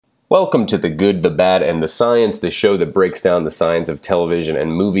Welcome to The Good, the Bad, and the Science, the show that breaks down the science of television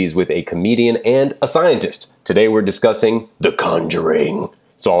and movies with a comedian and a scientist. Today we're discussing The Conjuring.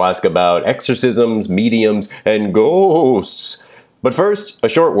 So I'll ask about exorcisms, mediums, and ghosts. But first, a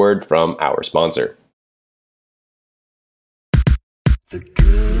short word from our sponsor. The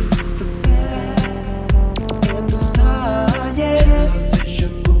good, the bad, and the science.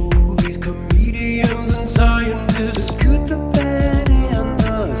 Television, movies, comedians, and scientists. Good, the bad, and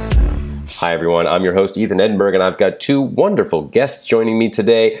the science. Hi everyone, I'm your host Ethan Edinburgh, and I've got two wonderful guests joining me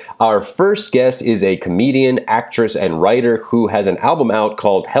today. Our first guest is a comedian, actress, and writer who has an album out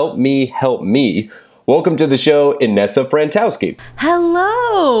called Help Me, Help Me. Welcome to the show, Inessa Frantowski.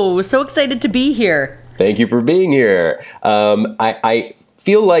 Hello! So excited to be here. Thank you for being here. I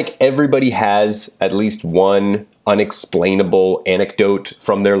feel like everybody has at least one unexplainable anecdote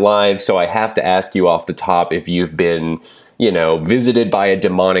from their lives, so I have to ask you off the top if you've been, visited by a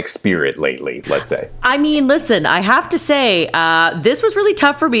demonic spirit lately, let's say. I mean, listen, I have to say, this was really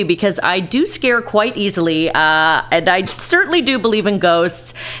tough for me because I do scare quite easily, and I certainly do believe in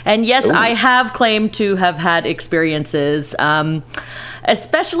ghosts. And yes, Ooh. I have claimed to have had experiences,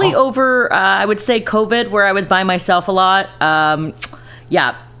 especially over, I would say, COVID, where I was by myself a lot.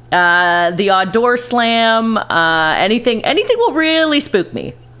 The odd door slam, anything will really spook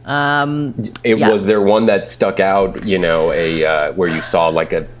me. Was there one that stuck out, where you saw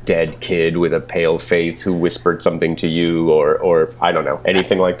like a dead kid with a pale face who whispered something to you or I don't know,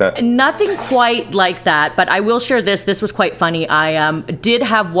 anything like that? Nothing quite like that, but I will share this. This was quite funny. I did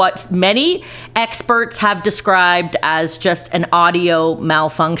have what many experts have described as just an audio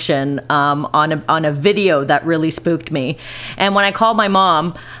malfunction on a video that really spooked me. And when I called my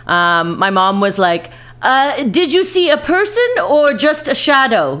mom was like, did you see a person or just a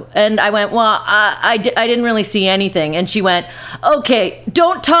shadow? And I went, well, I didn't really see anything. And she went, okay,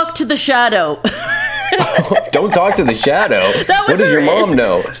 don't talk to the shadow. Don't talk to the shadow? What does your mom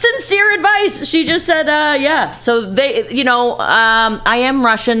know? Sincere advice. She just said, yeah. So they, I am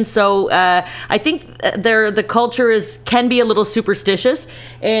Russian, so I think the culture can be a little superstitious.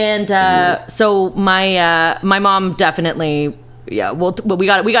 And so my mom definitely... Yeah, well, we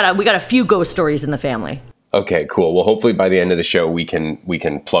got a few ghost stories in the family. Okay, cool. Well, hopefully by the end of the show we can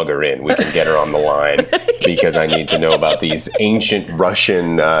plug her in. We can get her on the line because I need to know about these ancient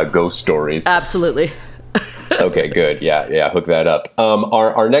Russian ghost stories. Absolutely. Okay, good. Yeah, hook that up.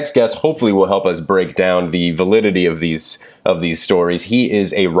 Our next guest hopefully will help us break down the validity of these stories. He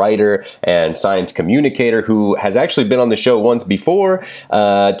is a writer and science communicator who has actually been on the show once before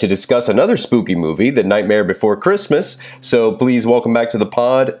to discuss another spooky movie, The Nightmare Before Christmas. So please welcome back to the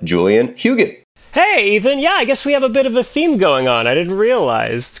pod, Julian Huguet. Hey, Ethan. Yeah, I guess we have a bit of a theme going on. I didn't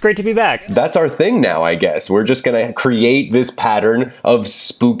realize. It's great to be back. That's our thing now, I guess. We're just going to create this pattern of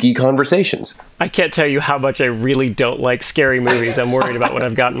spooky conversations. I can't tell you how much I really don't like scary movies. I'm worried about what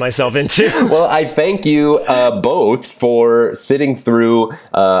I've gotten myself into. Well, I thank you both for sitting through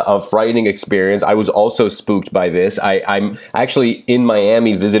a frightening experience. I was also spooked by this. I'm actually in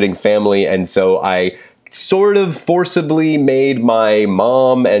Miami visiting family, and so I sort of forcibly made my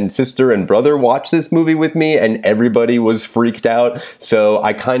mom and sister and brother watch this movie with me, and everybody was freaked out. So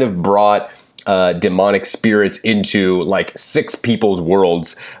I kind of brought demonic spirits into like 6 people's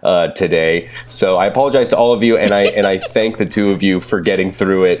worlds today. So I apologize to all of you, and I thank the two of you for getting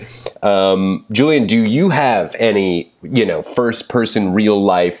through it. Julian, do you have any, first person real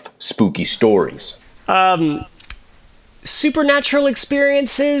life spooky stories? Supernatural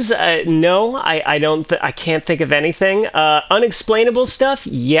experiences? No, I don't. I can't think of anything. Unexplainable stuff?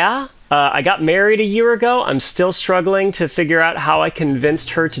 Yeah. I got married a year ago. I'm still struggling to figure out how I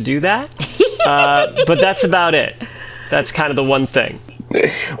convinced her to do that. But that's about it. That's kind of the one thing.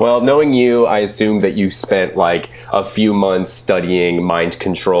 Well, knowing you, I assume that you spent like a few months studying mind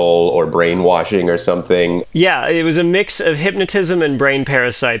control or brainwashing or something. Yeah, it was a mix of hypnotism and brain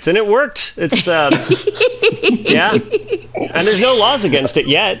parasites, and it worked. It's, yeah. And there's no laws against it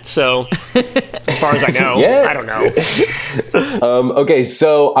yet, so as far as I know, yeah. I don't know. Okay,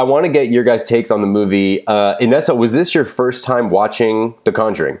 so I want to get your guys' takes on the movie. Inessa, was this your first time watching The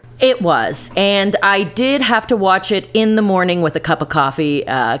Conjuring? It was, and I did have to watch it in the morning with a cup of coffee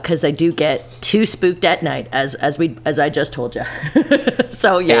because I do get too spooked at night, as I just told you.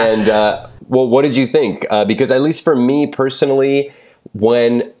 So yeah. And well, what did you think? Because at least for me personally,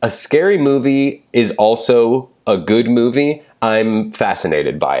 when a scary movie is also a good movie, I'm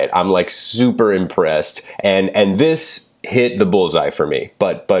fascinated by it. I'm like super impressed, and this hit the bullseye for me.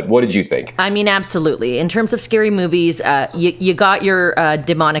 But what did you think? I mean, absolutely. In terms of scary movies, you got your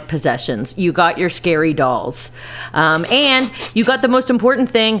demonic possessions, you got your scary dolls, and you got the most important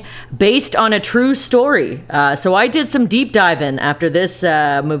thing, based on a true story. So I did some deep diving after this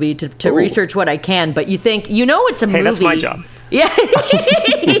movie to research what I can. But it's a movie. Hey, that's my job. Yeah.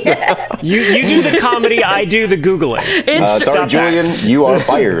 You do the comedy, I do the Googling. Sorry, Julian, you are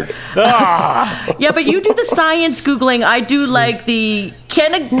fired. Yeah, but you do the science Googling. I do like the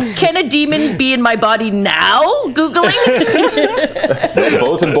can a demon be in my body now Googling.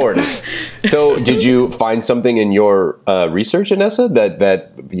 Both important. So did you find something in your research, Inessa,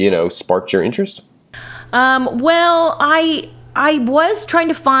 that sparked your interest? Well, I was trying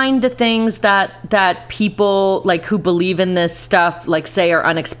to find the things that people like who believe in this stuff like say are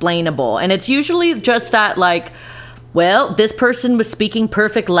unexplainable, and it's usually just that like, well, this person was speaking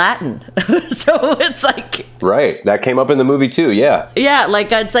perfect Latin, so it's like right. That came up in the movie too. Yeah. Yeah,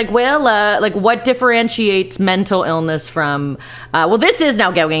 like it's like, well, like what differentiates mental illness from? Well, this is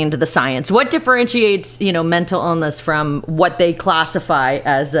now going into the science. What differentiates mental illness from what they classify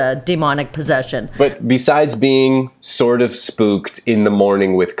as a demonic possession? But besides being sort of spooked in the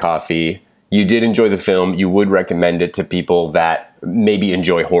morning with coffee, you did enjoy the film. You would recommend it to people that maybe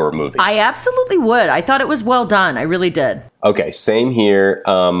enjoy horror movies. I absolutely would. I thought it was well done. I really did. Okay, same here.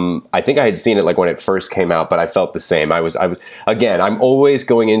 I think I had seen it like when it first came out, but I felt the same. I was again, I'm always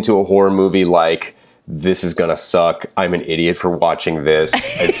going into a horror movie like, this is gonna suck. I'm an idiot for watching this,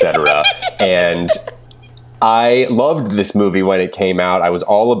 etc. And I loved this movie when it came out. I was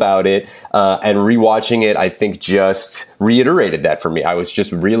all about it, and rewatching it, I think just reiterated that for me. I was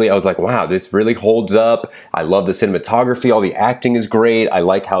like, wow, this really holds up. I love the cinematography. All the acting is great. I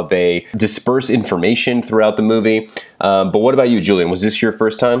like how they disperse information throughout the movie. But what about you, Julian? Was this your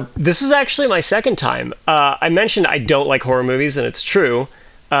first time? This was actually my second time. I mentioned I don't like horror movies, and it's true.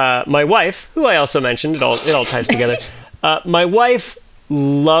 My wife, who I also mentioned, it all ties together. My wife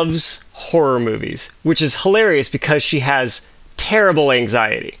loves horror movies, which is hilarious because she has terrible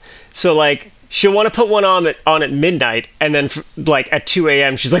anxiety. So like she'll want to put one on at midnight, and then like at 2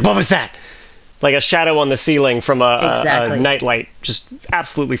 a.m. she's like, what was that? Like a shadow on the ceiling from a nightlight just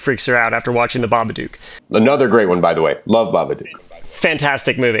absolutely freaks her out after watching The Babadook. Another great one, by the way. Love Babadook.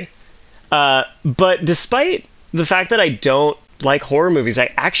 Fantastic movie. But despite the fact that I don't like horror movies,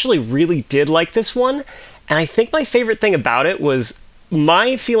 I actually really did like this one. And I think my favorite thing about it was,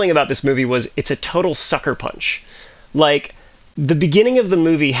 my feeling about this movie was it's a total sucker punch. Like, the beginning of the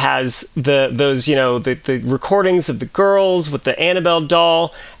movie has the recordings of the girls with the Annabelle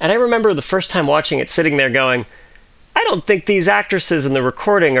doll, and I remember the first time watching it sitting there going, I don't think these actresses in the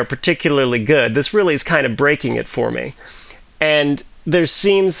recording are particularly good. This really is kind of breaking it for me. And there's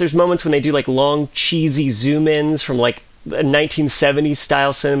moments when they do like long cheesy zoom-ins from like a 1970s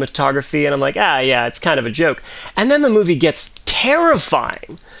style cinematography, and I'm like, yeah, it's kind of a joke. And then the movie gets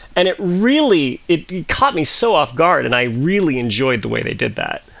terrifying, and it caught me so off guard, and I really enjoyed the way they did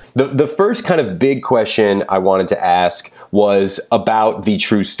that. The first kind of big question I wanted to ask was about the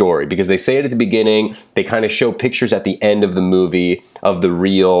true story, because they say it at the beginning. They kind of show pictures at the end of the movie of the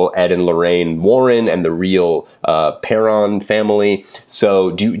real Ed and Lorraine Warren and the real Perron family.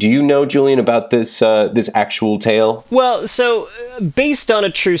 So do you know, Julian, about this actual tale? Well, so based on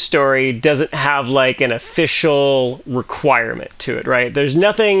a true story doesn't have like an official requirement to it, right? There's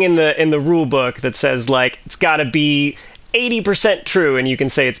nothing in the rule book that says like it's got to be 80% true, and you can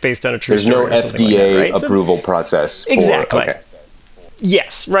say it's based on a true story. There's no FDA like that, right? Approval process. Exactly. Okay.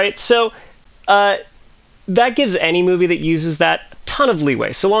 Yes, right. So that gives any movie that uses that a ton of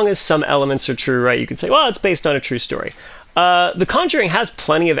leeway. So long as some elements are true, right? You can say, well, it's based on a true story. The Conjuring has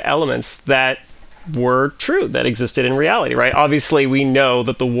plenty of elements that were true, that existed in reality, right? Obviously, we know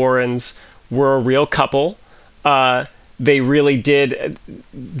that the Warrens were a real couple. They really did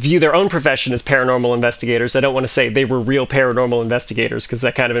view their own profession as paranormal investigators. I don't want to say they were real paranormal investigators, because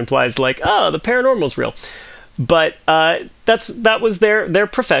that kind of implies like, oh, the paranormal's real. But that was their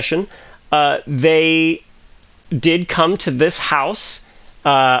profession. They did come to this house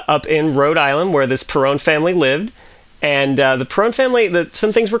up in Rhode Island where this Perron family lived. And the Perron family,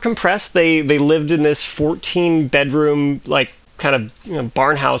 some things were compressed. They lived in this 14-bedroom, like, kind of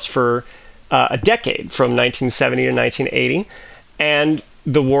barn house for a decade, from 1970 to 1980. And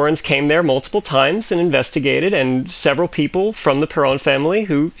the Warrens came there multiple times and investigated, and several people from the Perron family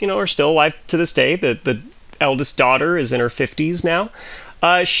who, are still alive to this day. The eldest daughter is in her 50s now.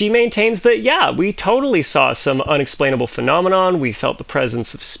 She maintains that, yeah, we totally saw some unexplainable phenomenon. We felt the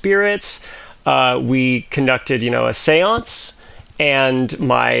presence of spirits. We conducted, a seance, and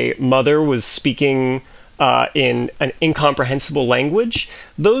my mother was speaking in an incomprehensible language.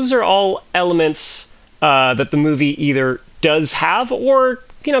 Those are all elements that the movie either does have or,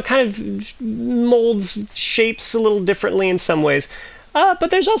 kind of molds, shapes a little differently in some ways.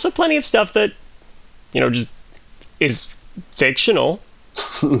 But there's also plenty of stuff that, just is fictional,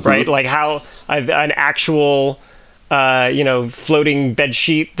 right? Like how an actual, floating bed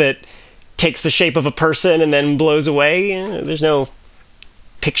sheet that takes the shape of a person and then blows away. There's no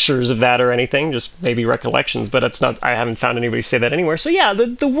pictures of that or anything, just maybe recollections, but I haven't found anybody say that anywhere. So yeah,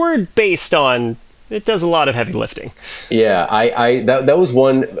 the word based on, it does a lot of heavy lifting. Yeah, that was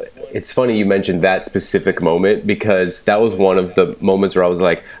one. It's funny you mentioned that specific moment, because that was one of the moments where I was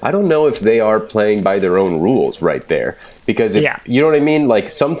like, I don't know if they are playing by their own rules right there. Because you know what I mean? Like,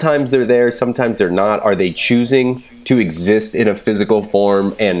 sometimes they're there, sometimes they're not. Are they choosing to exist in a physical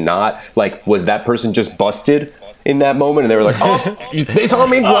form and not? Like, was that person just busted in that moment and they were like, oh, they saw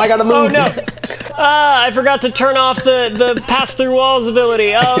me, I gotta move. Oh no, I forgot to turn off the pass through walls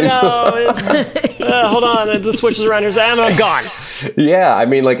ability. Oh no, hold on, the switch is around here, I'm gone. Yeah, I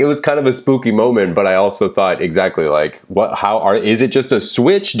mean, like, it was kind of a spooky moment, but I also thought exactly like, is it just a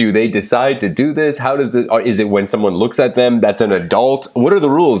switch? Do they decide to do this? Is it when someone looks at them that's an adult? What are the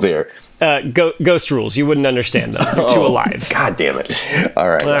rules here? Ghost rules. You wouldn't understand them. You're too alive. God damn it. All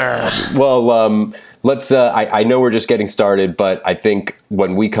right. Well, let's, I know we're just getting started, but I think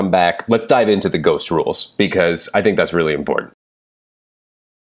when we come back, let's dive into the ghost rules, because I think that's really important.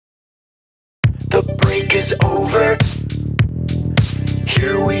 The break is over.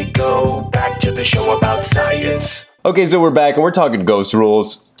 Here we go, back to the show about science. Okay, so we're back and we're talking ghost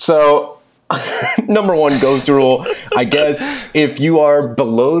rules. So, number one ghost rule, I guess if you are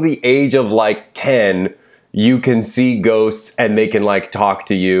below the age of like 10, you can see ghosts and they can like talk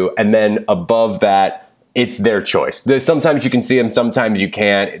to you. And then above that, it's their choice. Sometimes you can see them, sometimes you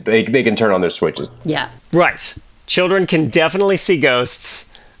can't. They can turn on their switches. Yeah. Right. Children can definitely see ghosts.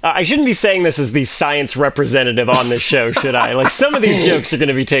 I shouldn't be saying this as the science representative on this show, should I? Like, some of these jokes are going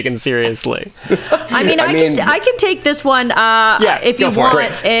to be taken seriously. I mean, I can take this one if you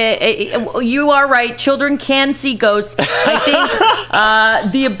want. You are right. Children can see ghosts. I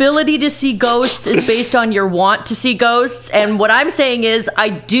think the ability to see ghosts is based on your want to see ghosts. And what I'm saying is I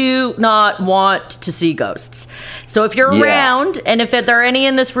do not want to see ghosts. So if you're around, and if there are any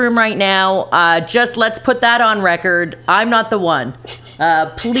in this room right now, just let's put that on record. I'm not the one.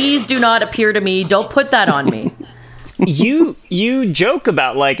 Please do not appear to me. Don't put that on me. You joke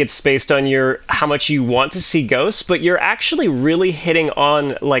about like it's based on how much you want to see ghosts, but you're actually really hitting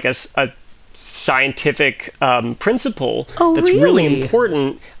on like a scientific principle that's really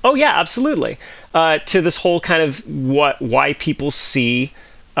important. Oh yeah, absolutely. To this whole kind of why people see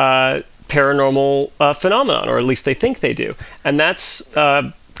paranormal phenomenon, or at least they think they do, and that's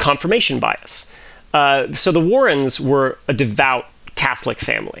confirmation bias. So the Warrens were a devout Catholic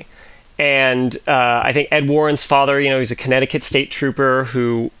family. And I think Ed Warren's father, he's a Connecticut state trooper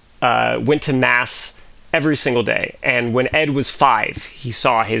who went to Mass every single day. And when Ed was 5, he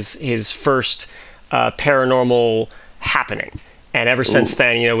saw his first paranormal happening. And ever since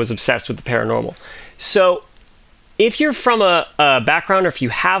then, was obsessed with the paranormal. So if you're from a background, or if you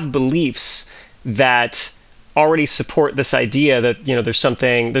have beliefs that already support this idea that,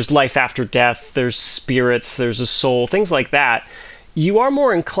 there's life after death, there's spirits, there's a soul, things like that, you are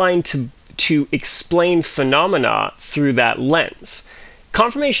more inclined to explain phenomena through that lens.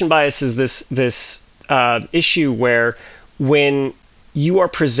 Confirmation bias is this issue where when you are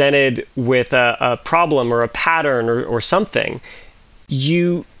presented with a problem or a pattern or something,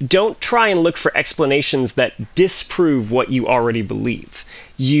 you don't try and look for explanations that disprove what you already believe.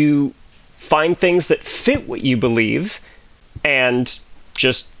 You find things that fit what you believe and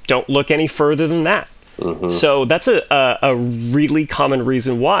just don't look any further than that. Mm-hmm. So that's a really common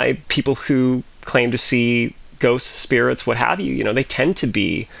reason why people who claim to see ghosts, spirits, what have you, they tend to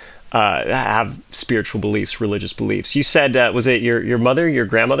be have spiritual beliefs, religious beliefs. You said, was it your mother, your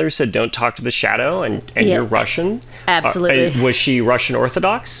grandmother said, don't talk to the shadow, and you're Russian? Absolutely. Was she Russian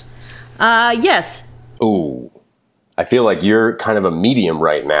Orthodox? Yes. Ooh. I feel like you're kind of a medium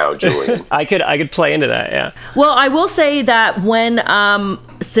right now, Julian. I could play into that, yeah. Well, I will say that when,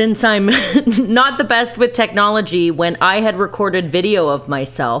 since I'm not the best with technology, when I had recorded video of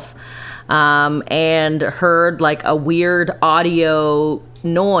myself and heard like a weird audio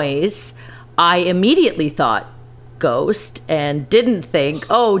noise, I immediately thought ghost and didn't think,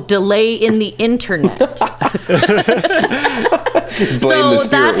 delay in the internet. So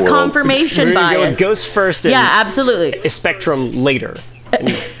that's confirmation bias. Ghost first, absolutely. A spectrum later.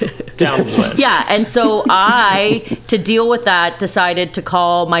 down the list. Yeah, and so I, to deal with that, decided to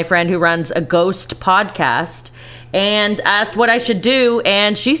call my friend who runs a ghost podcast and asked what I should do,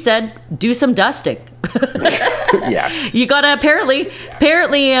 and she said, do some dusting. Yeah. You gotta apparently,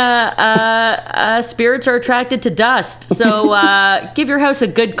 spirits are attracted to dust. So give your house a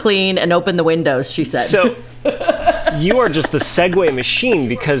good clean and open the windows, she said. So you are just the segue machine,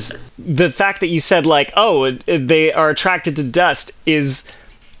 because the fact that you said like, oh, they are attracted to dust is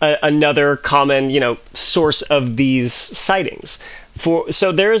another common, source of these sightings.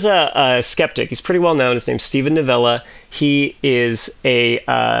 So there's a skeptic. He's pretty well known. His name's Stephen Novella. He is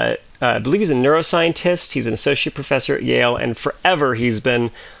I believe he's a neuroscientist. He's an associate professor at Yale, and forever he's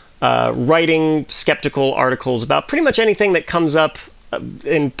been writing skeptical articles about pretty much anything that comes up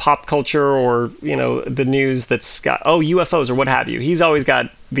in pop culture or, the news that's got, UFOs or what have you. He's always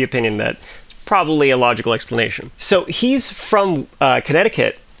got the opinion that it's probably a logical explanation. So he's from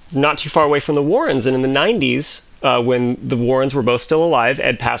Connecticut, not too far away from the Warrens, and in the 90s, when the Warrens were both still alive,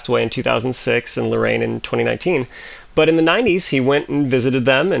 Ed passed away in 2006 and Lorraine in 2019. But in the 90s, he went and visited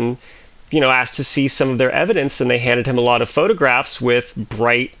them and, asked to see some of their evidence, and they handed him a lot of photographs with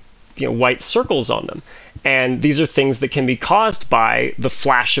bright, white circles on them. And these are things that can be caused by the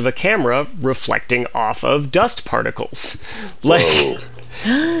flash of a camera reflecting off of dust particles.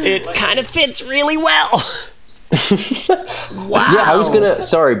 It kind of fits really well. Wow. Yeah, I was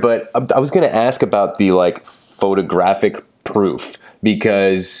gonna ask about the photographic proof,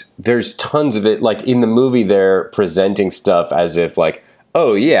 because there's tons of it. Like in the movie, they're presenting stuff as if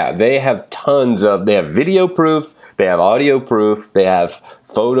oh yeah, they have video proof, they have audio proof, they have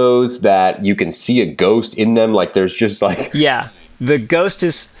photos that you can see a ghost in them. There's just yeah, the ghost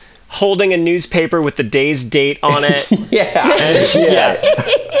is holding a newspaper with the day's date on it. Yeah.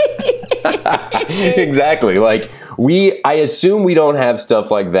 Exactly. I assume we don't have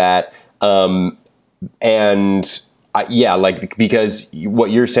stuff like that. Because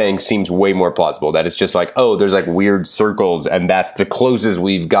what you're saying seems way more plausible, that it's just there's weird circles, and that's the closest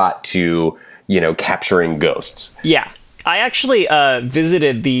we've got to, capturing ghosts. Yeah. I actually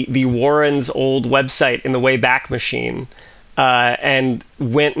visited the Warrens' old website in the Wayback Machine, and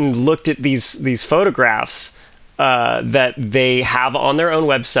went and looked at these photographs that they have on their own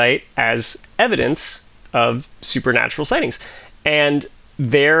website as evidence of supernatural sightings. And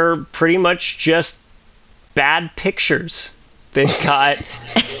they're pretty much just bad pictures. They've got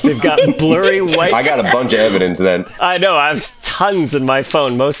blurry white. I got a bunch of evidence then. I know, I have tons in my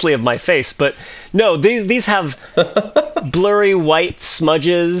phone, mostly of my face, but no, these have blurry white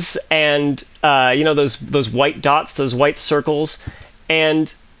smudges and those white dots, those white circles,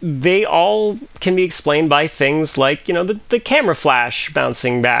 and they all can be explained by things like the camera flash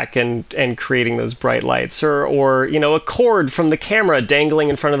bouncing back and creating those bright lights, or a cord from the camera dangling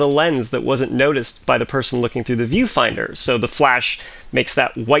in front of the lens that wasn't noticed by the person looking through the viewfinder, so the flash makes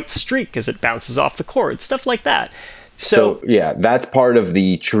that white streak as it bounces off the cord, stuff like that. So yeah, that's part of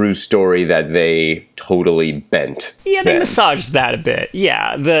the true story that they totally bent. Yeah, they massaged that a bit.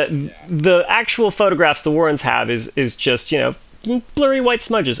 Yeah, the actual photographs the Warrens have is just blurry white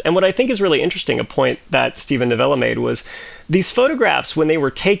smudges. And what I think is really interesting, a point that Stephen Novella made, was these photographs, when they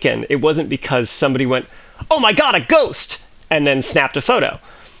were taken, it wasn't because somebody went, "Oh my God, a ghost!" and then snapped a photo.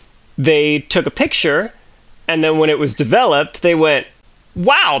 They took a picture, and then when it was developed, they went,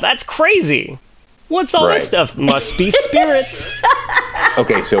 "Wow, that's crazy. What's all this stuff? Must be spirits."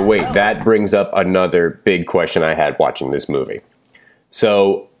 Okay, so wait, that brings up another big question I had watching this movie.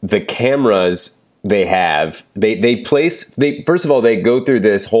 So the cameras they first of all, they go through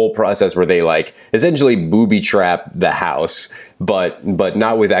this whole process where they essentially booby trap the house, but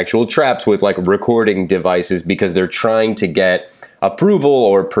not with actual traps, with recording devices, because they're trying to get approval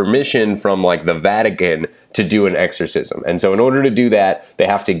or permission from the Vatican to do an exorcism. And so in order to do that, they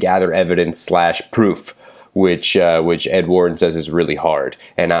have to gather evidence / proof, which Ed Warren says is really hard.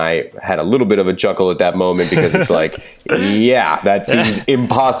 And I had a little bit of a chuckle at that moment, because it's yeah, that seems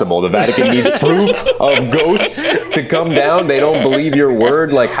impossible. The Vatican needs proof of ghosts to come down. They don't believe your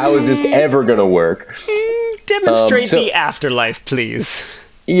word. How is this ever going to work? Demonstrate the afterlife, please.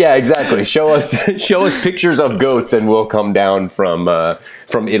 Yeah, exactly. Show us pictures of ghosts, and we'll come down from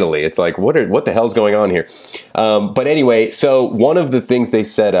Italy. It's what the hell's going on here? But anyway, so one of the things they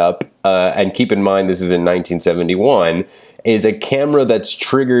set up, and keep in mind this is in 1971, is a camera that's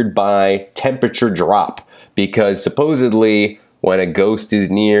triggered by temperature drop, because supposedly when a ghost is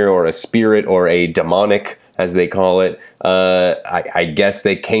near, or a spirit, or a demonic, as they call it, I guess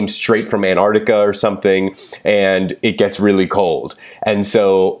they came straight from Antarctica or something, and it gets really cold. And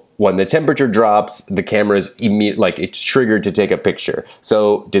so when the temperature drops, the camera is it's triggered to take a picture.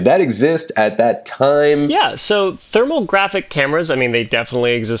 So did that exist at that time? Yeah, so thermographic cameras, I mean, they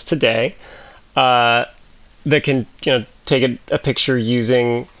definitely exist today. That can, take a picture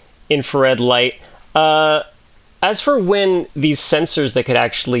using infrared light. As for when these sensors that could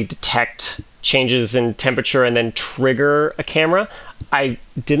actually detect changes in temperature and then trigger a camera, I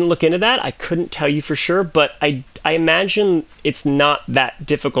didn't look into that. I couldn't tell you for sure, but I imagine it's not that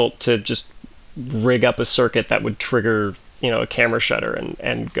difficult to just rig up a circuit that would trigger, a camera shutter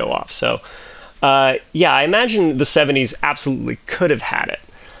and go off. So, I imagine the 70s absolutely could have had it.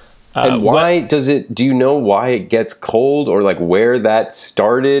 And why do you know why it gets cold or like where that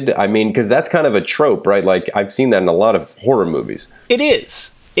started? I mean, because that's kind of a trope, right? Like I've seen that in a lot of horror movies. It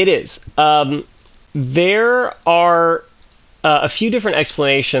is. There are a few different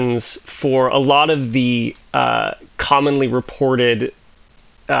explanations for a lot of the commonly reported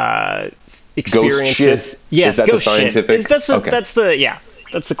experiences. Ghost shit? Yes, is that ghost the scientific? Shit.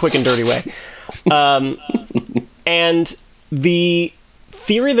 That's the quick and dirty way. And the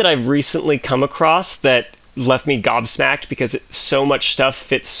theory that I've recently come across that left me gobsmacked because so much stuff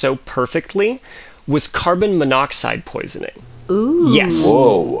fits so perfectly was carbon monoxide poisoning. Ooh. Yes.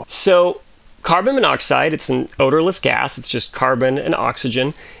 Whoa. So carbon monoxide, it's an odorless gas. It's just carbon and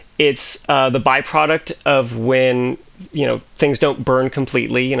oxygen. It's the byproduct of when, things don't burn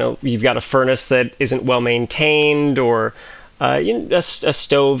completely. You've got a furnace that isn't well maintained or a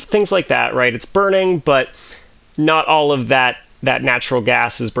stove, things like that, right? It's burning, but not all of that natural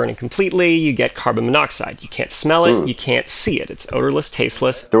gas is burning completely. You get carbon monoxide. You can't smell it. You can't see it. It's odorless,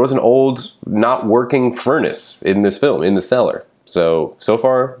 tasteless. There was an old, not working furnace in this film, in the cellar. So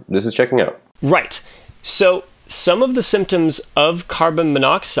far, this is checking out. Right. So some of the symptoms of carbon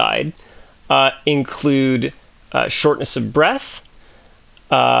monoxide include shortness of breath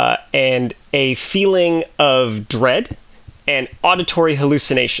and a feeling of dread and auditory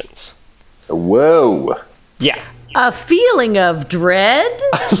hallucinations. Whoa. Yeah. A feeling of dread?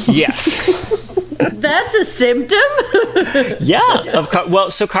 Yes. That's a symptom? Yeah.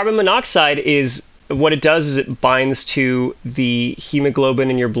 So carbon monoxide is, what it does is it binds to the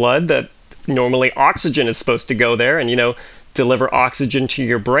hemoglobin in your blood that normally oxygen is supposed to go there and, deliver oxygen to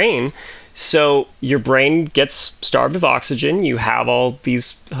your brain. So your brain gets starved of oxygen. You have all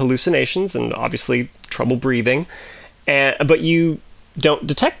these hallucinations and obviously trouble breathing, but you don't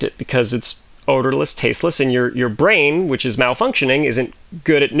detect it because it's odorless, tasteless, and your brain, which is malfunctioning, isn't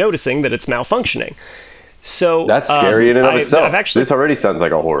good at noticing that it's malfunctioning. So that's scary in and of itself. This already sounds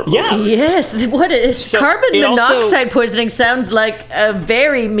like a horror movie. Yeah. Yes. What is carbon monoxide poisoning? Sounds like a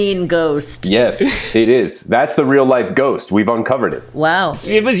very mean ghost. Yes, it is. That's the real life ghost. We've uncovered it. Wow.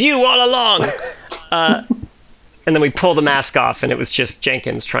 It was you all along. And then we pull the mask off, and it was just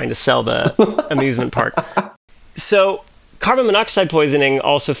Jenkins trying to sell the amusement park. So carbon monoxide poisoning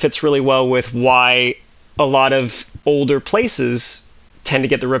also fits really well with why a lot of older places tend to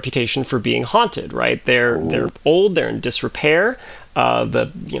get the reputation for being haunted, right? They're old, they're in disrepair,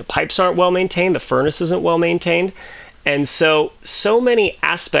 the pipes aren't well maintained, the furnace isn't well maintained, and so many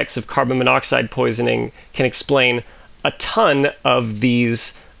aspects of carbon monoxide poisoning can explain a ton of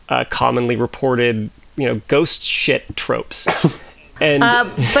these commonly reported, ghost shit tropes. And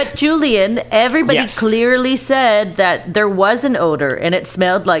but Julian, everybody clearly said that there was an odor and it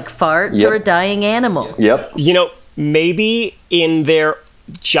smelled like farts or a dying animal. Yep. Maybe in their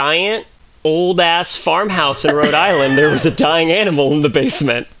giant old-ass farmhouse in Rhode Island, there was a dying animal in the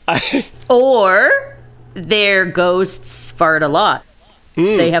basement. Or their ghosts fart a lot.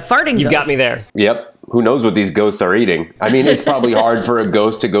 They have farting ghosts. You've got me there. Yep. Who knows what these ghosts are eating? I mean, it's probably hard for a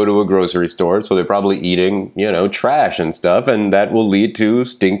ghost to go to a grocery store, so they're probably eating, trash and stuff, and that will lead to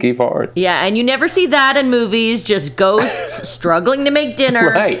stinky farts. Yeah, and you never see that in movies, just ghosts struggling to make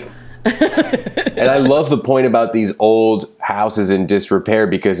dinner. Right. And I love the point about these old houses in disrepair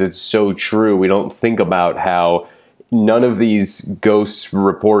because it's so true. We don't think about how none of these ghost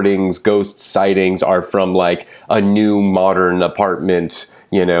reportings, ghost sightings are from like a new modern apartment,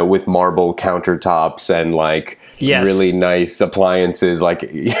 with marble countertops and like really nice appliances. Like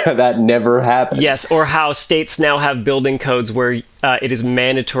that never happens. Yes, or how states now have building codes where it is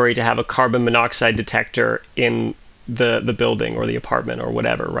mandatory to have a carbon monoxide detector in the building or the apartment or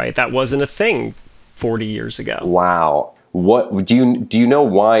whatever, right? That wasn't a thing 40 years ago. Wow. What do you know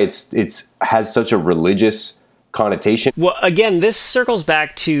why it's has such a religious connotation? Well, again, this circles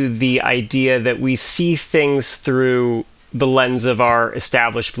back to the idea that we see things through the lens of our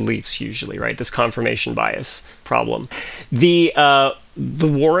established beliefs usually, right? This confirmation bias problem. The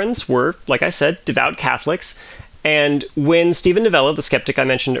Warrens were, like I said, devout Catholics, And when Stephen Novello, the skeptic I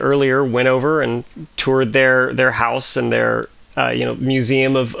mentioned earlier, went over and toured their house and their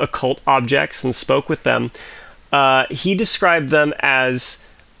museum of occult objects and spoke with them, he described them as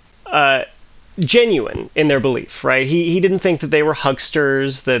genuine in their belief, right? He didn't think that they were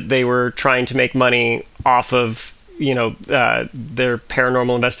hucksters, that they were trying to make money off of, their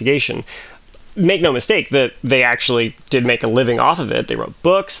paranormal investigation. Make no mistake that they actually did make a living off of it. They wrote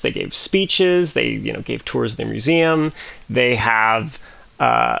books, they gave speeches, they, gave tours of their museum. They have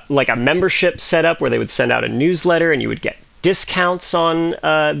like a membership set up where they would send out a newsletter and you would get discounts on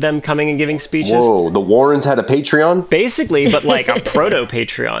them coming and giving speeches. Whoa, the Warrens had a Patreon? Basically, but like a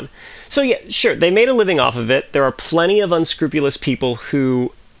proto-Patreon. So yeah, sure, they made a living off of it. There are plenty of unscrupulous people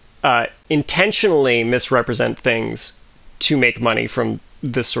who intentionally misrepresent things to make money from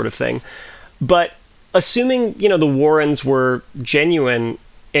this sort of thing. But assuming, the Warrens were genuine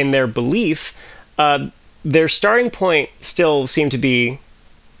in their belief, their starting point still seemed to be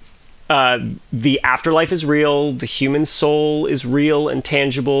the afterlife is real, the human soul is real and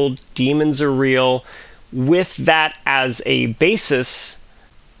tangible, demons are real. With that as a basis,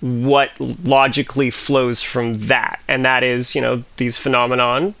 what logically flows from that? And that is, these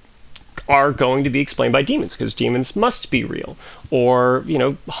phenomenon are going to be explained by demons because demons must be real. Or,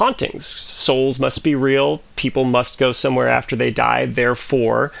 hauntings. Souls must be real. People must go somewhere after they die.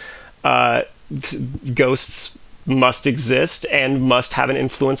 Therefore, ghosts must exist and must have an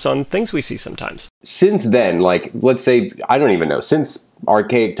influence on things we see sometimes. Since then, let's say, I don't even know, since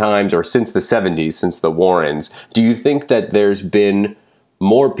archaic times or since the 70s, since the Warrens, do you think that there's been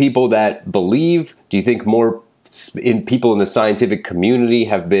more people that believe? Do you think more people in the scientific community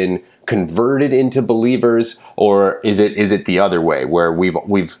have been converted into believers, or is it the other way where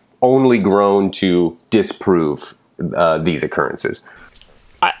we've only grown to disprove these occurrences?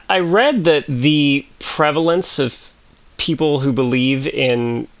 I read that the prevalence of people who believe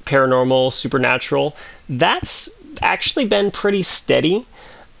in paranormal, supernatural, that's actually been pretty steady.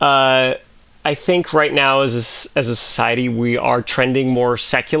 I think right now as a society we are trending more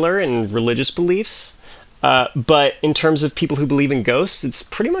secular in religious beliefs. But in terms of people who believe in ghosts, it's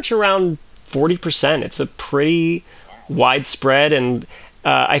pretty much around 40%. It's a pretty widespread and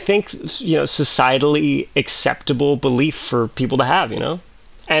I think, societally acceptable belief for people to have,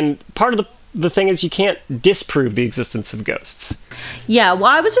 And part of the thing is you can't disprove the existence of ghosts. Yeah, well,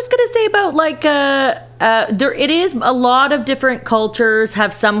 I was just going to say about it is a lot of different cultures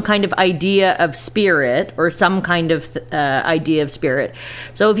have some kind of idea of spirit or some kind of idea of spirit.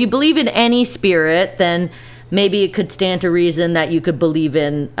 So if you believe in any spirit, then maybe it could stand to reason that you could believe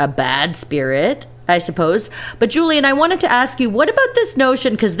in a bad spirit, I suppose. But Julian, I wanted to ask you, what about this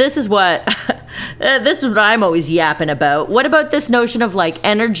notion, because this is what I'm always yapping about. What about this notion of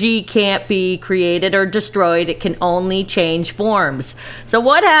energy can't be created or destroyed, it can only change forms. So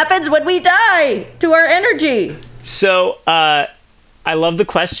what happens when we die to our energy? So I love the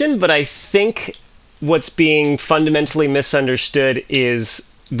question, but I think what's being fundamentally misunderstood is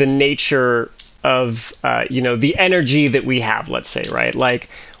the nature of the energy that we have, let's say, right?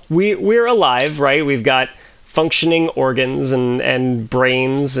 We're alive, right? We've got functioning organs and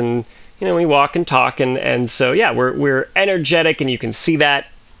brains, and we walk and talk, and so yeah, we're energetic, and you can see that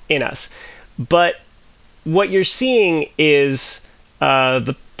in us. But what you're seeing is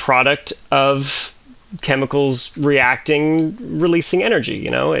the product of chemicals reacting, releasing energy.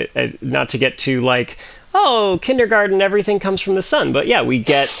 Not to get to kindergarten, everything comes from the sun, but yeah, we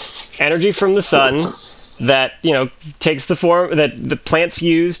get energy from the sun that takes the form that the plants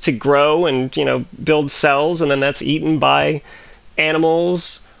use to grow and build cells, and then that's eaten by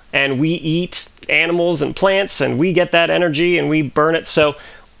animals, and we eat animals and plants, and we get that energy and we burn it. So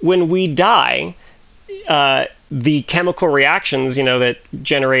when we die, the chemical reactions that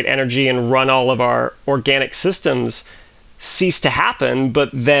generate energy and run all of our organic systems cease to happen, but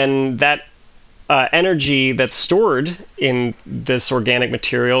then that energy that's stored in this organic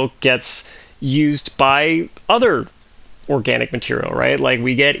material gets used by other organic material, right?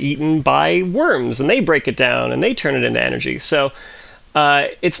 We get eaten by worms and they break it down and they turn it into energy. So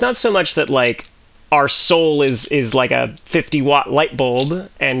it's not so much that our soul is like a 50-watt light bulb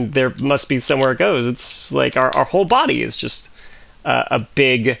and there must be somewhere it goes. It's our whole body is just a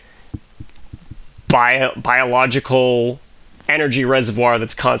big biological energy reservoir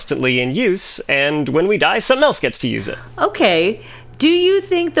that's constantly in use, and when we die, something else gets to use it. Okay. Do you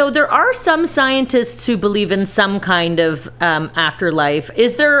think, though, there are some scientists who believe in some kind of afterlife?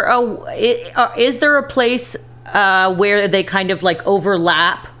 Is there a place where they kind of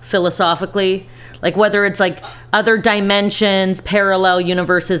overlap philosophically? Whether it's other dimensions, parallel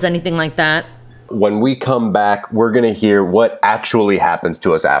universes, anything like that? When we come back, we're going to hear what actually happens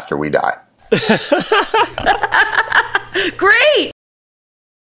to us after we die. Great!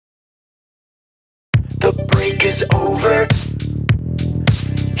 The break is over.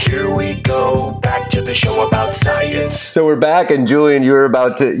 Here we go, back to the show about science. So we're back, and Julian, you were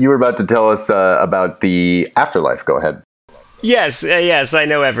about to tell us about the afterlife. Go ahead. Yes, I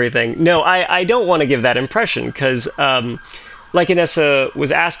know everything. No, I don't want to give that impression because, like Inessa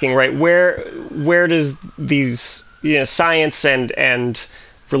was asking, right, where does these, science and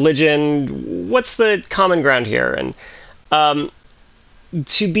religion, what's the common ground here? And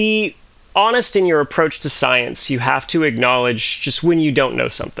to be honest in your approach to science, you have to acknowledge just when you don't know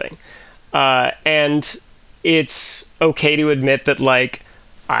something. And it's okay to admit that, like,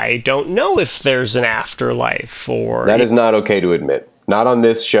 I don't know if there's an afterlife or... That is not okay to admit. Not on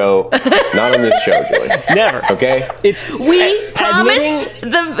this show. Not on this show, Julian. Never. Okay? We promised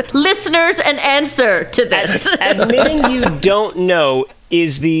the listeners an answer to this. Admitting you don't know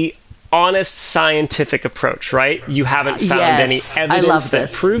is the honest scientific approach, right? You haven't found any evidence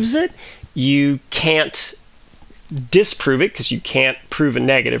that proves it. You can't disprove it because you can't prove a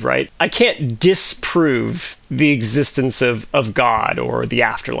negative, right? I can't disprove the existence of God or the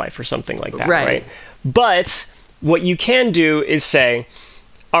afterlife or something like that, right? But what you can do is say,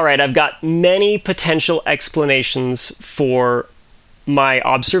 all right, I've got many potential explanations for my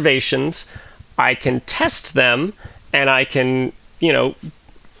observations. I can test them and I can,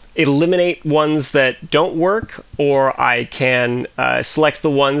 eliminate ones that don't work, or I can select the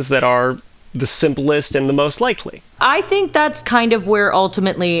ones that are the simplest and the most likely. I think that's kind of where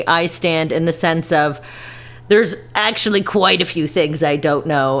ultimately I stand, in the sense of there's actually quite a few things I don't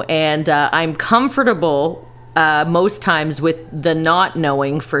know, and I'm comfortable most times with the not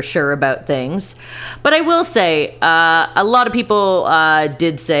knowing for sure about things. But I will say, a lot of people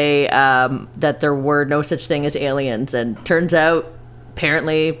did say that there were no such thing as aliens, and turns out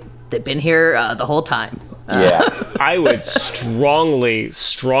apparently they've been here the whole time. Yeah. I would strongly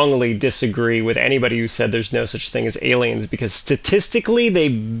disagree with anybody who said there's no such thing as aliens, because statistically they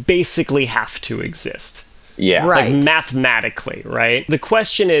basically have to exist. Yeah. Right. Like mathematically, right? The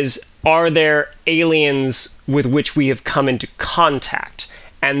question is, are there aliens with which we have come into contact?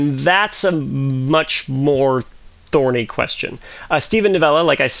 And that's a much more thorny question. Stephen Novella,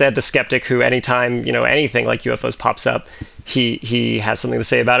 like I said, the skeptic who anytime, anything like UFOs pops up, he has something to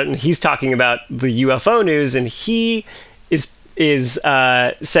say about it. And he's talking about the UFO news, and he is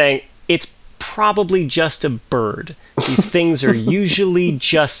saying it's probably just a bird. These things are usually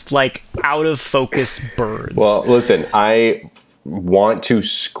just like out of focus birds. Well, listen, I want to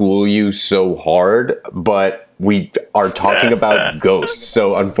school you so hard, but we are talking about ghosts,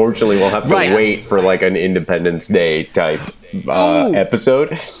 so unfortunately we'll have to wait for like an Independence Day type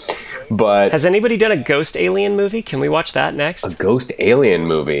episode. But has anybody done a ghost alien movie? Can we watch that next? A ghost alien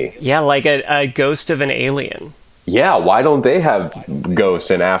movie? Yeah, like a ghost of an alien. Yeah, why don't they have ghosts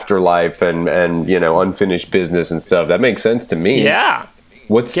and afterlife and unfinished business and stuff? That makes sense to me. Yeah.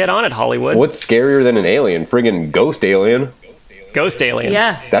 Get on it, Hollywood. What's scarier than an alien? Friggin' ghost alien. Ghost alien.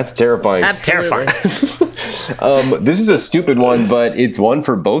 Yeah. That's terrifying. Absolutely. Terrifying. This is a stupid one, but it's one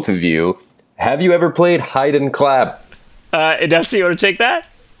for both of you. Have you ever played hide and clap? Inessa, you want to take that?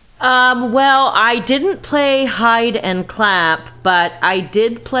 Well, I didn't play hide and clap, but I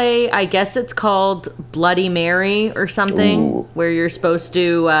did play, I guess it's called Bloody Mary or something, where you're supposed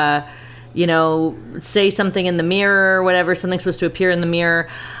to, say something in the mirror or whatever, something's supposed to appear in the mirror.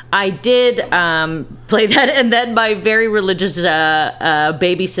 I did play that, and then my very religious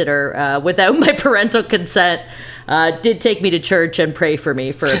babysitter, without my parental consent, did take me to church and pray for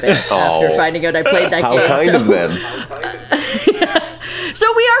me for a bit after finding out I played that game. How kind of them. So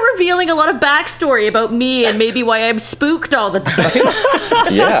we are revealing a lot of backstory about me and maybe why I'm spooked all the time.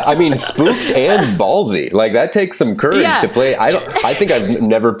 Yeah, I mean, spooked and ballsy. Like, that takes some courage to play. I think I've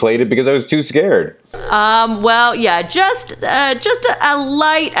never played it because I was too scared. Well, yeah, just a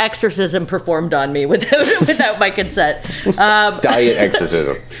light exorcism performed on me without my consent. Diet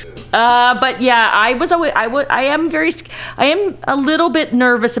exorcism. But yeah, I am a little bit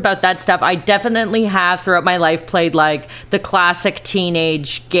nervous about that stuff. I definitely have throughout my life played like the classic teenage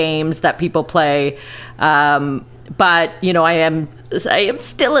games that people play. But I am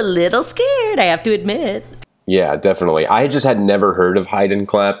still a little scared, I have to admit. Yeah, definitely. I just had never heard of hide and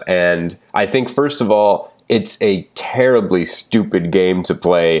clap, and I think first of all, it's a terribly stupid game to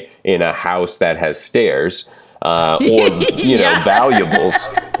play in a house that has stairs. Or valuables,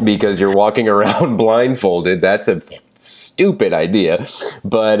 because you're walking around blindfolded. That's a stupid idea.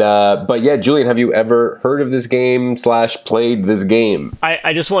 But yeah, Julian, have you ever heard of this game / played this game?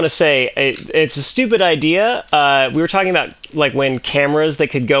 I just want to say it's a stupid idea. We were talking about like when cameras that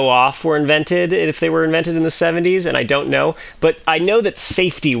could go off were invented, if they were invented in the 70s, and I don't know. But I know that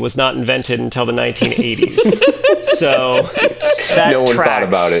safety was not invented until the 1980s. So that no one tracks. thought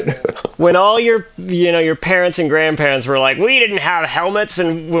about it. When all your parents and grandparents were like, we didn't have helmets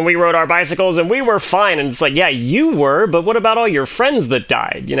and when we rode our bicycles and we were fine. And it's like, yeah, you were, but what about all your friends that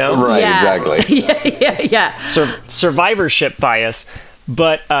died, Right, exactly. Yeah. Survivorship bias,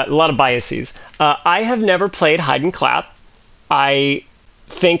 but a lot of biases. I have never played hide and clap. I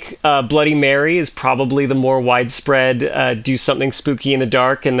think Bloody Mary is probably the more widespread, do something spooky in the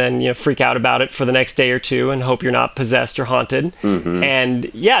dark and then freak out about it for the next day or two and hope you're not possessed or haunted. Mm-hmm.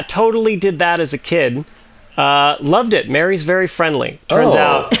 And yeah, totally did that as a kid. Loved it. Mary's very friendly. Turns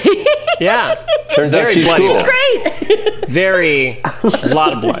out. Yeah. Turns out she's bloody. cool. She's great. A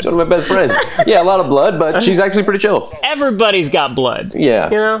lot of blood. She's one of my best friends. Yeah, a lot of blood, but she's actually pretty chill. Everybody's got blood.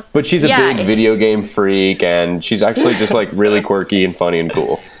 Yeah. But she's a big video game freak, and she's actually just like really quirky and funny and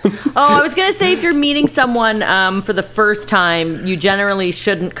cool. I was going to say, if you're meeting someone for the first time, you generally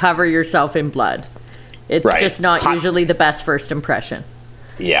shouldn't cover yourself in blood. It's just not usually the best first impression.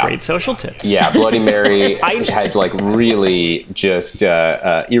 Yeah. Great social tips. Yeah, Bloody Mary had like really just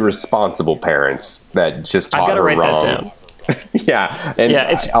irresponsible parents that just taught her wrong. I gotta write that down. Yeah. And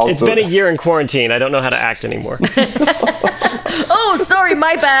it's been a year in quarantine. I don't know how to act anymore. Oh, sorry,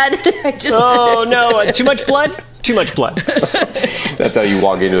 my bad. Oh, no. Too much blood? Too much blood. That's how you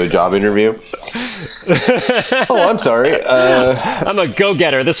walk into a job interview? Oh, I'm sorry. I'm a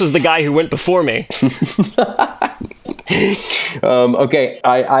go-getter. This was the guy who went before me. Okay,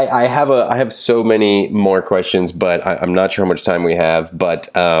 I have so many more questions, but I'm not sure how much time we have. But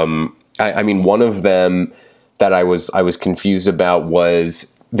I mean, one of them that I was confused about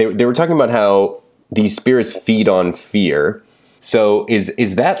was they were talking about how these spirits feed on fear. So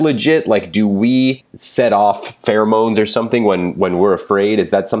is that legit? Like, do we set off pheromones or something when we're afraid?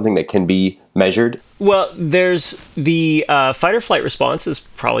 Is that something that can be measured? Well, there's the fight or flight response is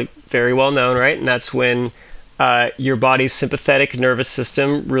probably very well known, right? And that's when your body's sympathetic nervous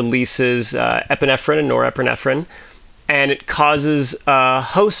system releases epinephrine and norepinephrine, and it causes a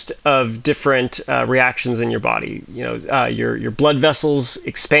host of different reactions in your body. Your blood vessels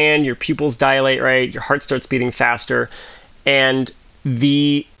expand, your pupils dilate, right? Your heart starts beating faster. And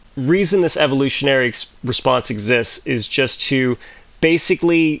the reason this evolutionary response exists is just to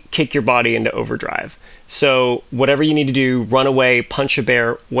basically kick your body into overdrive. So whatever you need to do, run away, punch a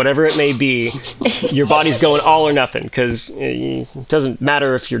bear, whatever it may be, your body's going all or nothing, because it doesn't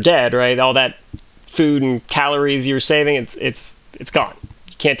matter if you're dead, right? All that food and calories you're saving, it's gone.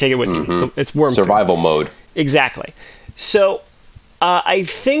 You can't take it with you. It's worm survival food. Mode. Exactly. So I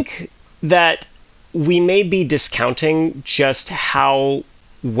think that we may be discounting just how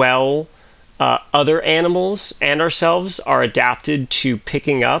well other animals and ourselves are adapted to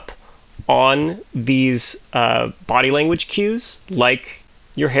picking up on these body language cues, like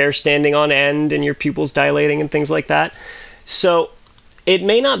your hair standing on end and your pupils dilating and things like that. So it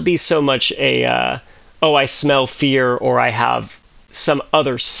may not be so much I smell fear, or I have some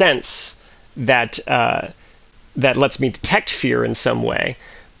other sense that lets me detect fear in some way,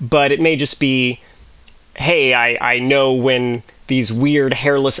 but it may just be, hey, I know when these weird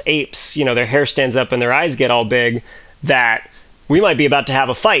hairless apes, their hair stands up and their eyes get all big, that we might be about to have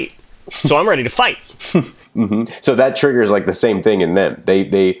a fight. So I'm ready to fight. Mm-hmm. So that triggers like the same thing in them.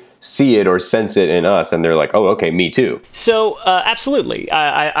 They see it or sense it in us, and they're like, oh, okay, me too. So absolutely.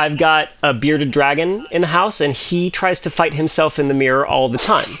 I've got a bearded dragon in the house, and he tries to fight himself in the mirror all the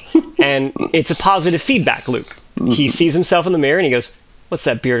time. And it's a positive feedback loop. Mm-hmm. He sees himself in the mirror, and he goes, what's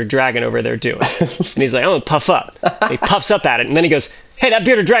that bearded dragon over there doing? And he's like, I'm going to puff up. And he puffs up at it, and then he goes, hey, that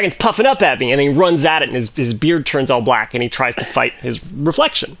bearded dragon's puffing up at me. And he runs at it, and his beard turns all black, and he tries to fight his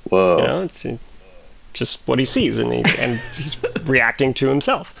reflection. Whoa. It's just what he sees, and he's reacting to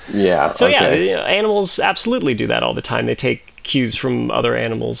himself. Yeah. So okay. yeah, animals absolutely do that all the time. They take cues from other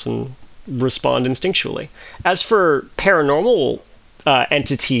animals and respond instinctually. As for paranormal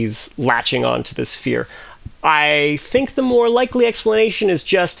entities latching onto this fear, I think the more likely explanation is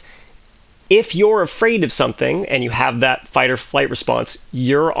just, if you're afraid of something and you have that fight or flight response,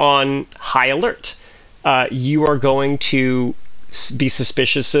 you're on high alert. You are going to be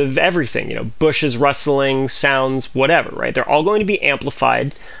suspicious of everything, bushes rustling, sounds, whatever, right? They're all going to be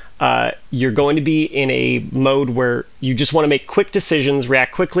amplified. You're going to be in a mode where you just want to make quick decisions,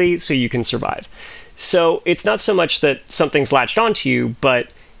 react quickly so you can survive. So it's not so much that something's latched onto you,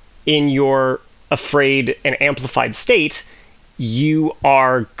 but in your afraid and amplified state, you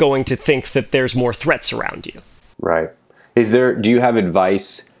are going to think that there's more threats around you. Right. Do you have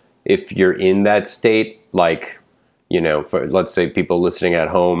advice if you're in that state? Like, for, let's say, people listening at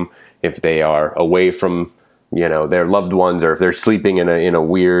home, if they are away from, their loved ones, or if they're sleeping in a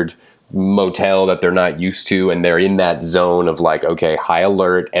weird motel that they're not used to, and they're in that zone of like, okay, high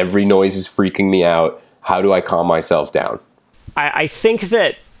alert, every noise is freaking me out. How do I calm myself down? I think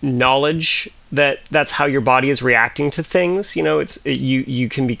that knowledge that that's how your body is reacting to things, you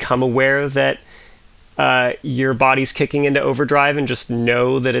can become aware that your body's kicking into overdrive, and just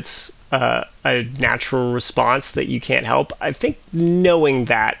know that it's a natural response that you can't help. I think knowing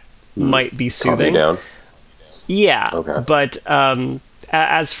that might be soothing. Calm me down. Yeah. Okay. But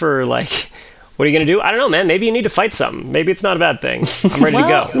as for like, what are you going to do? I don't know, man. Maybe you need to fight something. Maybe it's not a bad thing. I'm ready to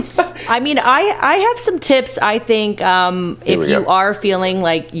go. I mean, I have some tips. I think if you are feeling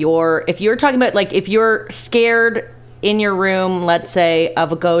like if you're talking about like if you're scared in your room, let's say,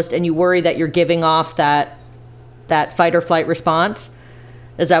 of a ghost, and you worry that you're giving off that fight or flight response.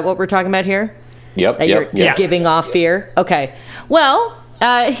 Is that what we're talking about here? Yep. That you're giving off fear? Okay. Well,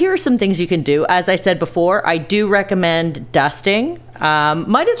 here are some things you can do. As I said before, I do recommend dusting.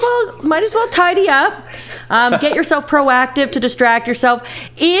 Might as well tidy up. Get yourself proactive to distract yourself.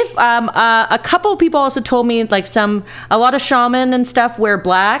 If a couple of people also told me like a lot of shaman and stuff wear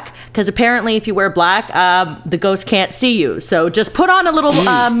black, because apparently if you wear black, the ghost can't see you. So just put on a little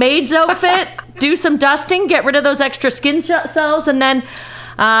maid's outfit, do some dusting, get rid of those extra skin cells, and then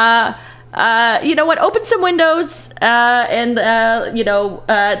open some windows and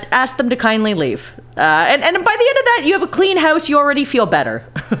ask them to kindly leave. And by the end of that, you have a clean house. You already feel better.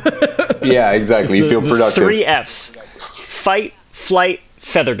 Yeah, exactly. You feel productive. 3 F's: fight, flight,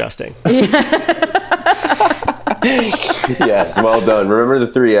 feather dusting. Yes, well done. Remember the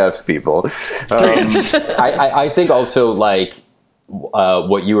 3 F's, people. I think also like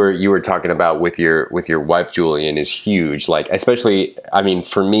what you were talking about with your wife, Julian, is huge. Like, especially, I mean,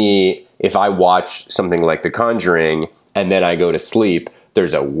 for me, if I watch something like The Conjuring and then I go to sleep,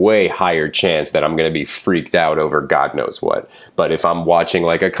 there's a way higher chance that I'm going to be freaked out over God knows what. But if I'm watching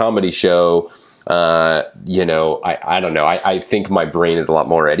like a comedy show, I don't know. I think my brain is a lot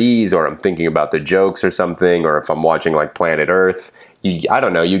more at ease, or I'm thinking about the jokes or something, or if I'm watching like Planet Earth,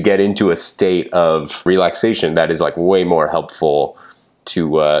 you get into a state of relaxation that is like way more helpful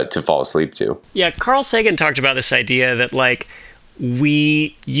to fall asleep to. Yeah, Carl Sagan talked about this idea that like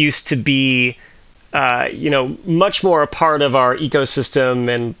we used to be much more a part of our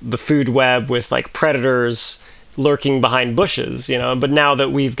ecosystem and the food web with like predators lurking behind bushes, but now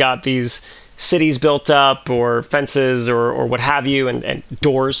that we've got these cities built up, or fences, or what have you, and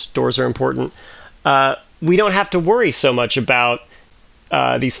doors are important, we don't have to worry so much about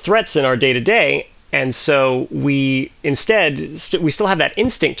these threats in our day-to-day, and so we instead we still have that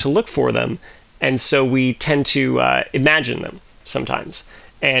instinct to look for them, and so we tend to imagine them sometimes.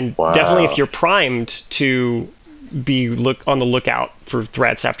 And definitely, if you're primed to be on the lookout for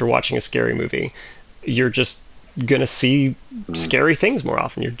threats after watching a scary movie, you're just going to see scary things more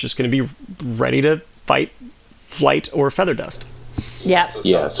often. You're just going to be ready to fight, flight, or feather dust. Yeah.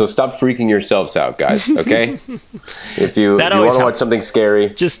 Yeah. So stop freaking yourselves out, guys. Okay. If you want to watch something scary,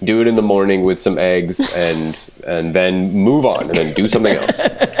 just do it in the morning with some eggs, and then move on, and then do something else.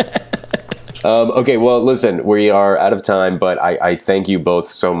 Okay, well, listen, we are out of time, but I thank you both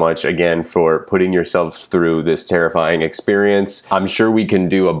so much again for putting yourselves through this terrifying experience. I'm sure we can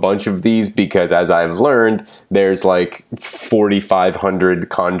do a bunch of these, because as I've learned, there's like 4,500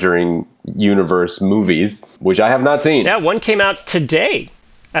 Conjuring universe movies, which I have not seen. Yeah, one came out today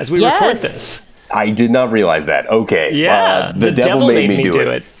as we record this. I did not realize that. Okay. Yeah, the devil made me do it.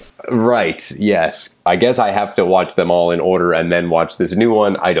 it. Right. Yes. I guess I have to watch them all in order and then watch this new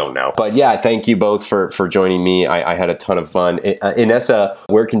one. I don't know. But yeah, thank you both for joining me. I had a ton of fun. Inessa,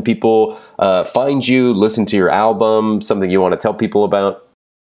 where can people find you, listen to your album, something you want to tell people about?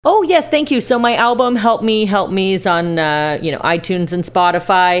 Oh, yes, thank you. So my album, Help Me is on, iTunes and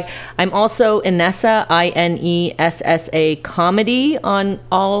Spotify. I'm also Inessa, Inessa Comedy on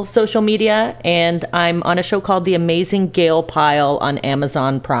all social media. And I'm on a show called The Amazing Gale Pile on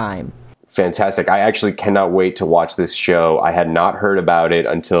Amazon Prime. Fantastic. I actually cannot wait to watch this show. I had not heard about it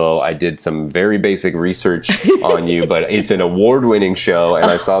until I did some very basic research on you, but it's an award-winning show, and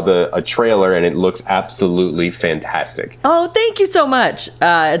I saw a trailer, and it looks absolutely fantastic. Oh, thank you so much.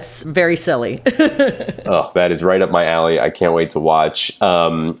 It's very silly. Oh, that is right up my alley. I can't wait to watch.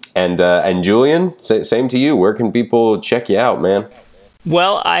 And Julian, same to you. Where can people check you out, man?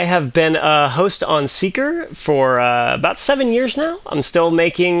 Well, I have been a host on Seeker for about 7 years now. I'm still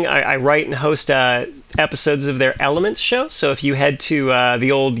I write and host episodes of their Elements show. So if you head to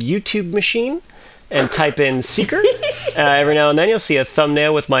the old YouTube machine and type in Seeker, every now and then you'll see a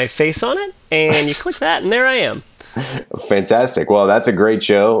thumbnail with my face on it, and you click that, and there I am. Fantastic. Well, that's a great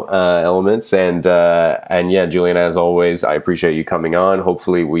show, Elements. And yeah, Julian, as always, I appreciate you coming on.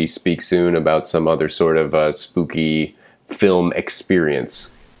 Hopefully we speak soon about some other sort of spooky film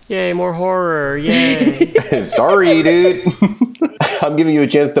experience. Yay, more horror. Yay. Sorry, dude. I'm giving you a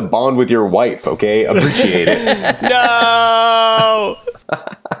chance to bond with your wife, okay? Appreciate it. No!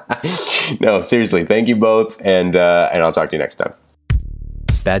 No, seriously, thank you both, and I'll talk to you next time.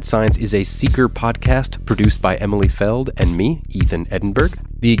 Bad Science is a Seeker podcast produced by Emily Feld and me, Ethan Edinburgh.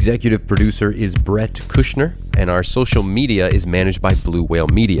 The executive producer is Brett Kushner, and our social media is managed by Blue Whale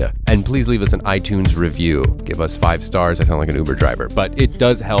Media. And please leave us an iTunes review. Give us 5 stars. I sound like an Uber driver, but it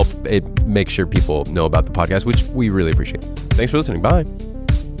does help. It makes sure people know about the podcast, which we really appreciate. Thanks for listening. Bye.